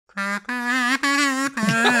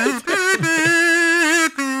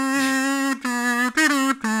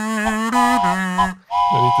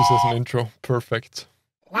as an intro. Perfect.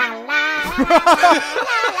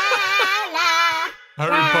 Harry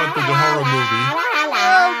Potter, the horror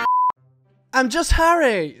movie. I'm just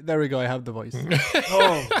Harry. There we go. I have the voice.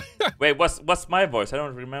 Oh. Wait, what's my voice? I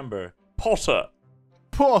don't remember. Potter.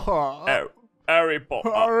 Harry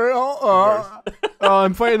Potter.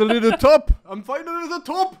 I'm finally at the top. I'm finally at the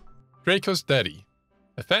top. Draco's Daddy,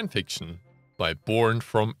 a fanfiction by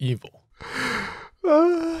bornfromevil.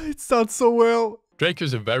 It starts so well.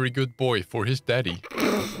 Draco's a very good boy for his daddy.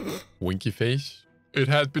 Winky face. It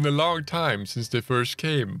had been a long time since they first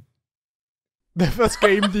came. The first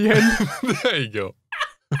game, the end. There you go.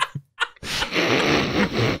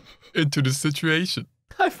 Into the situation.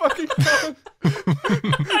 I fucking can't.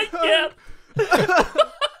 I can't.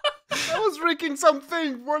 I was drinking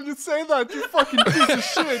something while you say that, you fucking piece of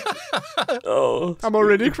shit. Oh. I'm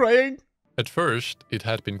already crying. At first, it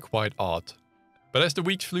had been quite odd. But as the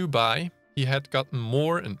weeks flew by, he had gotten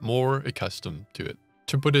more and more accustomed to it.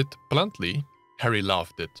 To put it bluntly, Harry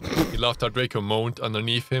loved it. He loved how Draco moaned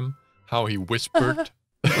underneath him, how he whispered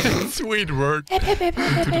sweet words into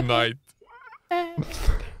the night.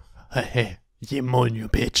 Hey, you moan, you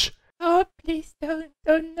bitch. Oh, please don't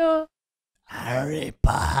no. Harry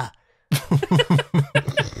Potter.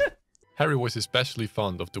 Harry was especially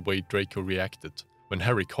fond of the way Draco reacted when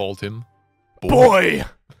Harry called him Boy!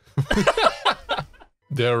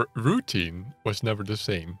 Their routine was never the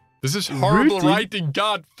same. This is horrible writing,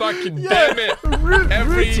 god fucking damn it!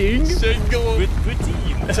 Every routine? single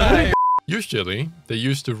Routine. time. Usually, they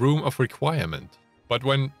used the room of requirement, but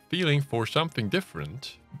when feeling for something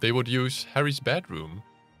different, they would use Harry's bedroom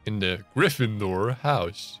in the Gryffindor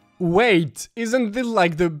house. Wait, isn't this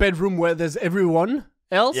like the bedroom where there's everyone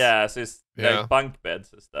else? Yeah, so it's Yeah. like bunk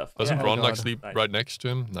beds and stuff. Doesn't Yeah. Ron Oh like God. sleep Nice. right next to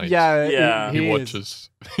him? Nice. Yeah, Yeah. He is. watches.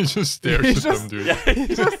 He just stares He's at just- them, dude. Yeah.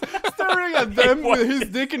 He's just staring at them with his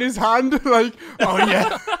dick in his hand, like, oh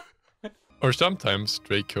yeah. Or sometimes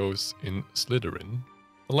Draco's in Slytherin.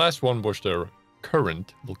 The last one was their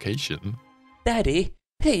current location. Daddy,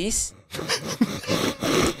 please.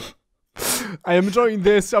 I am enjoying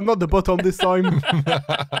this. I'm not the bottom this time.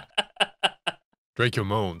 Draco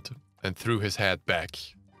moaned and threw his head back.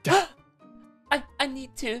 I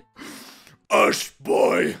need to. Ush,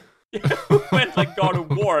 boy. Went like God of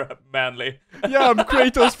War, manly. Yeah, I'm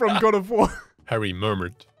Kratos from God of War. Harry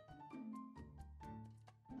murmured.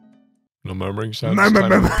 No murmuring sounds. Murmur, Time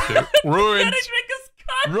murmur. to- Ruined! Gotta drink his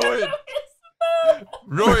cock Ruined! out of his mouth.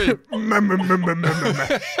 Ruined!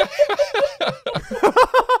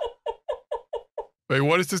 Wait,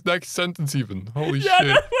 what is this next sentence even? Holy Yeah,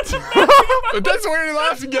 shit. that's what I'm laughing about. That's what you're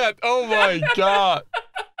laughing at! Oh my god!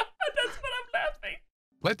 That's what I'm laughing.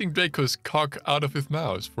 Letting Draco's cock out of his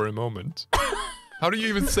mouth for a moment. How do you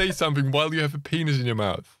even say something while you have a penis in your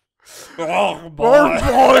mouth? Oh, boy.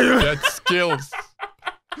 That's skills.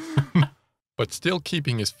 But still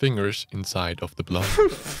keeping his fingers inside of the blood.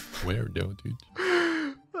 Where though, dude?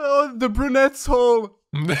 Oh, the brunette's hole.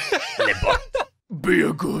 Be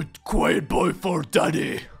a good, quiet boy for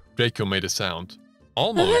daddy. Draco made a sound,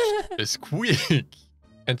 almost a squeak,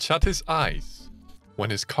 and shut his eyes when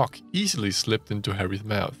his cock easily slipped into Harry's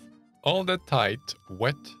mouth. All that tight,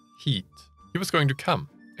 wet heat. He was going to come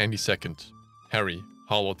any second. Harry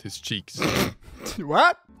hollowed his cheeks.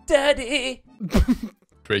 What? Daddy.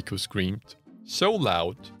 Draco screamed, so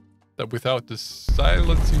loud that without the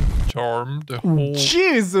silencing charm, the whole...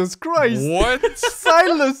 Jesus Christ. What?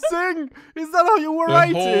 Silencing? Is that how you were The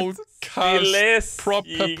writing whole it? cast Silencing.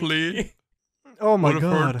 probably Oh my would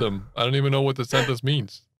have heard god. them. I don't even know what the sentence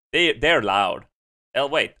means. They're loud. Oh,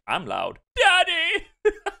 wait, I'm loud. Daddy!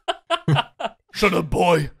 Shut up,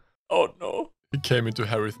 boy! Oh, no. It came into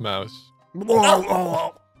Harry's mouth,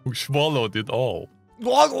 who swallowed it all.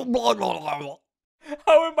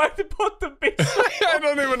 How am I supposed to be? I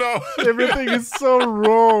don't even know. Everything is so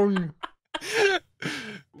wrong.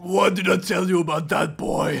 What did I tell you about that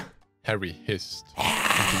boy? Harry hissed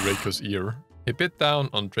into Draco's ear. He bit down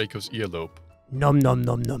on Draco's earlobe, Nom nom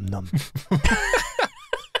nom nom nom.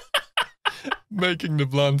 making the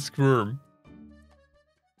blonde squirm.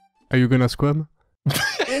 Are you gonna squirm?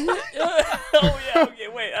 Oh, yeah, okay,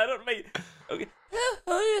 wait, I don't make... Okay.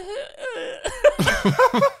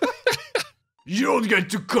 You don't get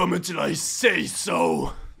to come until I say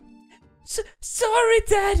so. Sorry,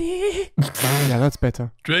 Daddy. Yeah, that's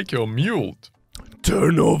better. Draco mewed.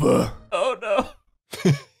 Turn over. Oh,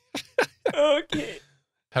 no. Okay.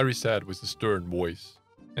 Harry said with a stern voice,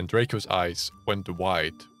 and Draco's eyes went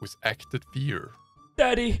wide with acted fear.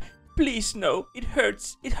 Daddy, please no. It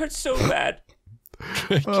hurts. It hurts so bad.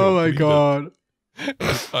 Draco Oh my pleaded, god.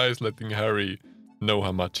 his eyes letting Harry know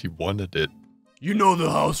how much he wanted it. You know the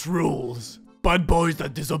house rules. Bad boys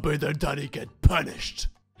that disobey their daddy get punished.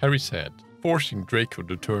 Harry said, forcing Draco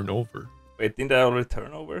to turn over. Wait, didn't I already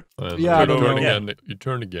turn over? Yeah, I you don't turn know. again. You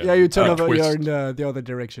turn again. Yeah, you turn over. Twist. You're in the other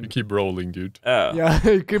direction. You keep rolling, dude. Oh. Yeah,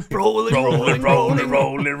 you keep rolling.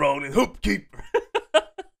 Hoop, keep.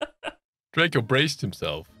 Draco braced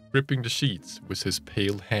himself, gripping the sheets with his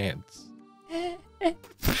pale hands.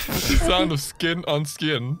 The sound of skin on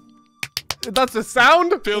skin That's a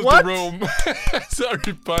sound? filled What? the room.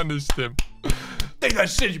 Sorry, punished him. Take that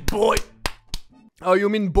shit, you boy. Oh, you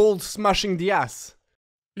mean balls smashing the ass?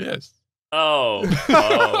 Yes. Oh.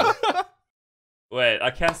 Oh. Wait,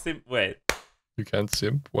 I can't see. Wait. You can't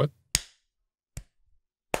simp? What?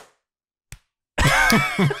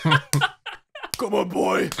 Come on,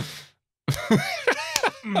 boy.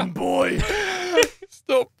 Boy.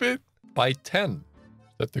 Stop it. By 10.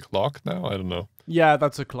 Is that the clock now? I don't know. Yeah,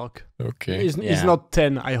 that's a clock. Okay. It's Yeah. not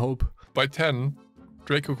 10, I hope. By 10,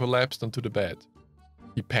 Draco collapsed onto the bed.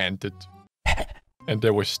 He panted. And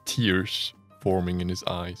there was tears forming in his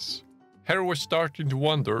eyes. Harry was starting to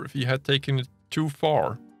wonder if he had taken it too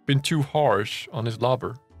far, been too harsh on his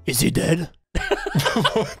lover. Is he dead?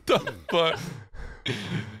 What the fuck?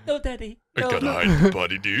 No, Daddy. I No, gotta no. hide the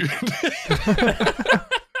body, dude.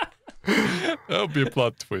 That'll be a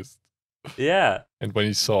plot twist. Yeah. And when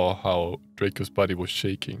he saw how Draco's body was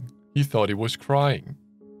shaking, he thought he was crying.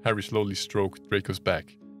 Harry slowly stroked Draco's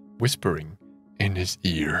back, whispering in his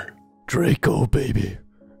ear. Draco, baby.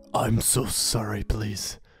 I'm so sorry,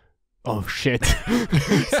 please. Oh, shit.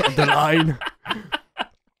 It's on the line.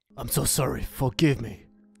 I'm so sorry. Forgive me.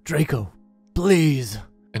 Draco, please.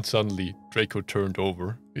 And suddenly, Draco turned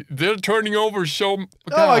over. They're turning over so...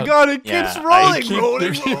 Oh my god, it Yeah, keeps I rolling, keep- rolling,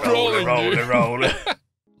 they keep rolling. rolling, dude. roll.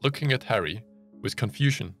 Looking at Harry with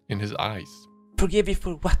confusion in his eyes, Forgive you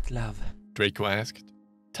for what, love? Draco asked,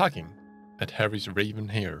 tugging at Harry's raven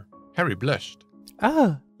hair. Harry blushed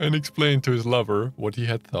Ah. and explained to his lover what he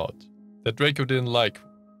had thought. That Draco didn't like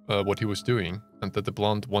what he was doing and that the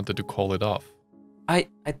blonde wanted to call it off. I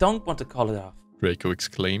don't want to call it off. Draco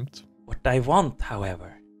exclaimed. What I want,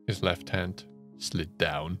 however. His left hand slid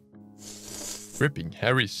down, gripping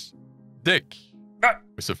Harry's dick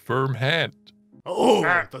with a firm hand. Oh,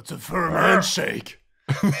 that's a firm handshake.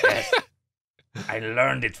 I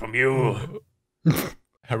learned it from you.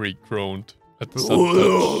 Harry groaned at the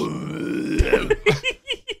sudden touch,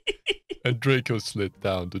 and Draco slid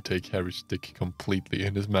down to take Harry's dick completely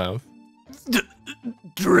in his mouth.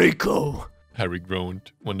 Draco. Harry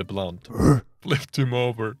groaned when the blonde flipped him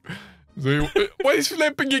over. So why is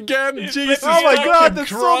flipping again? Jesus! Oh my god, fucking there's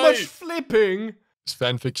so Christ. much flipping. This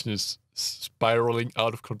fanfiction is spiraling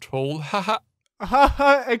out of control. Haha.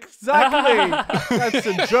 Haha, exactly. That's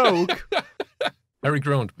a joke. Harry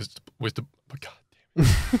groaned with the oh, god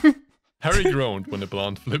damn. Harry groaned when the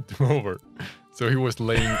blonde flipped him over. So he was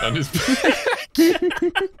laying on his back.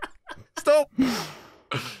 Stop!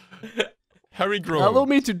 Harry groaned. Allow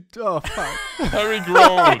me to. Oh, fuck. Harry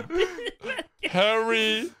groaned.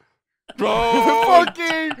 Harry groaned.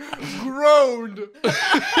 Fucking groaned.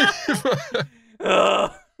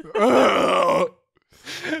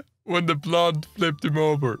 When the blonde flipped him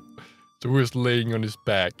over. So he was laying on his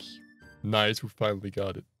back. Nice, we finally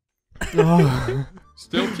got it.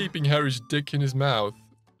 Still keeping Harry's dick in his mouth.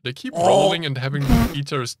 They keep rolling and having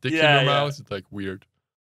each other's dick in their mouths. It's like weird.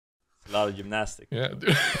 A lot of gymnastics. Yeah.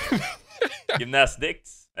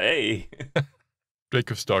 Gymnastics. Hey.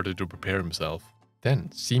 Draco started to prepare himself.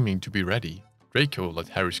 Then, seeming to be ready, Draco let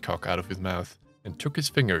Harry's cock out of his mouth and took his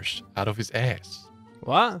fingers out of his ass.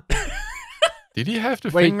 What? Did he have the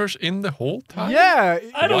Wait. fingers in the whole time? Yeah.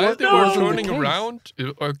 I don't While they know. were turning The case. around?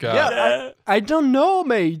 Oh god. Yeah, I don't know,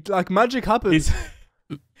 mate. Like, magic happens.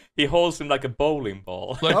 He holds him like a bowling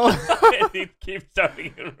ball. Like, Oh. And he keeps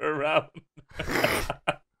turning him around.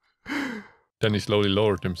 then he slowly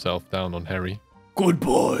lowered himself down on Harry. Good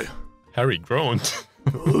boy. Harry groaned.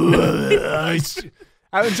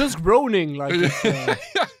 I'm just groaning like it's,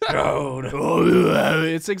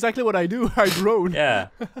 it's exactly what I do. I groan. Yeah.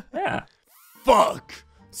 Yeah. Fuck.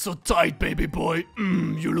 So tight, baby boy.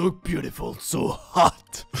 You look beautiful. So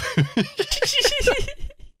hot.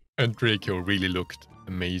 And Draco really looked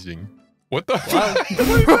amazing. What the Wow. fuck?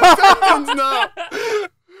 What happens now?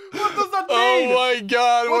 What does that Oh mean? my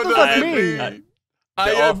god, What what does that mean?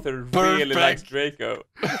 I The am author really likes perfect. Draco.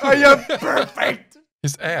 I am perfect.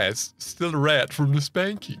 His ass still red from the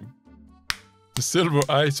spanking. The silver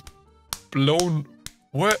eyes blown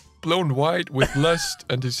white with lust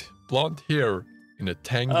and his blonde hair in a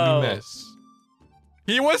tangly Oh. mess.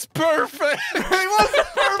 He was perfect! He was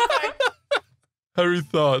perfect. Harry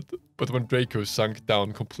thought, but when Draco sunk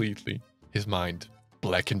down completely, His mind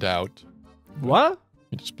blackened out. What?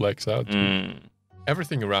 He just blacks out. Mm.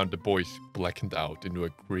 Everything around the boys blackened out into a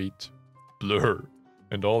great blur,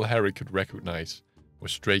 and all Harry could recognize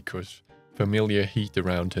was Draco's familiar heat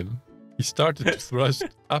around him. He started to thrust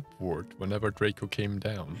upward whenever Draco came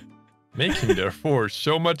down, making their force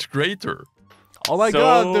so much greater. Oh my So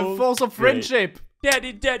god, the force of great. friendship.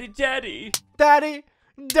 Daddy, daddy, daddy. Daddy,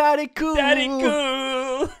 daddy cool. Daddy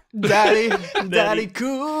cool. Daddy, daddy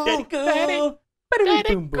cool. Daddy cool.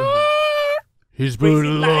 Daddy cool. He's Crazy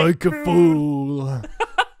burning like like a fool.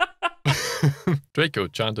 Draco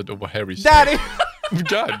chanted over Harry's Daddy. head.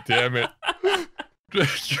 God damn it.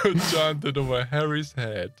 Draco chanted over Harry's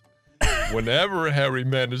head. Whenever Harry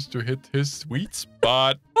managed to hit his sweet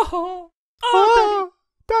spot, Oh, Oh,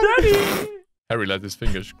 daddy. daddy. Harry let his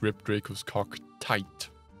fingers grip Draco's cock tight,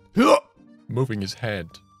 moving his head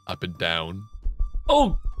up and down.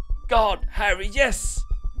 Oh, God, Harry, yes.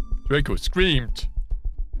 Draco screamed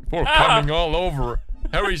before coming all over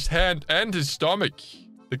Harry's hand and his stomach.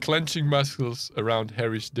 The clenching muscles around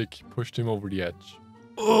Harry's dick pushed him over the edge,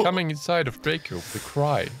 coming inside of Draco with the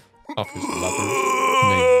cry of his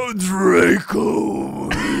lover's name. Draco.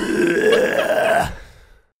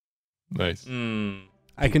 Nice. Mm.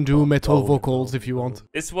 I can do metal vocals if you want.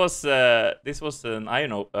 This was an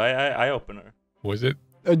eye opener. Was it?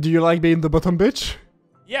 Do you like being the bottom bitch?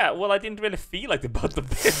 Yeah, well, I didn't really feel like the bottom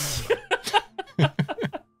bitch.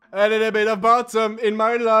 A little bit of bottom in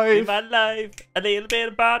my life. In my life, a little bit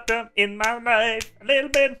of bottom in my life, a little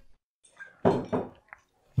bit.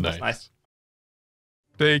 Nice. Nice.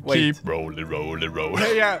 They Wait. keep rolling, rolling,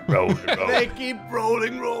 rolling. Yeah. Rolling, They rolling. keep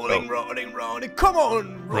rolling, rolling, rolling, rolling. Come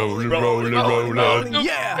on. Rolling, rolling, rolling.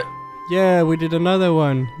 Yeah. Yeah, we did another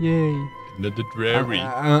one. Yay. Another Drarry.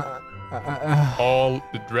 Uh, All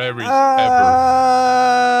the Drarrys ever.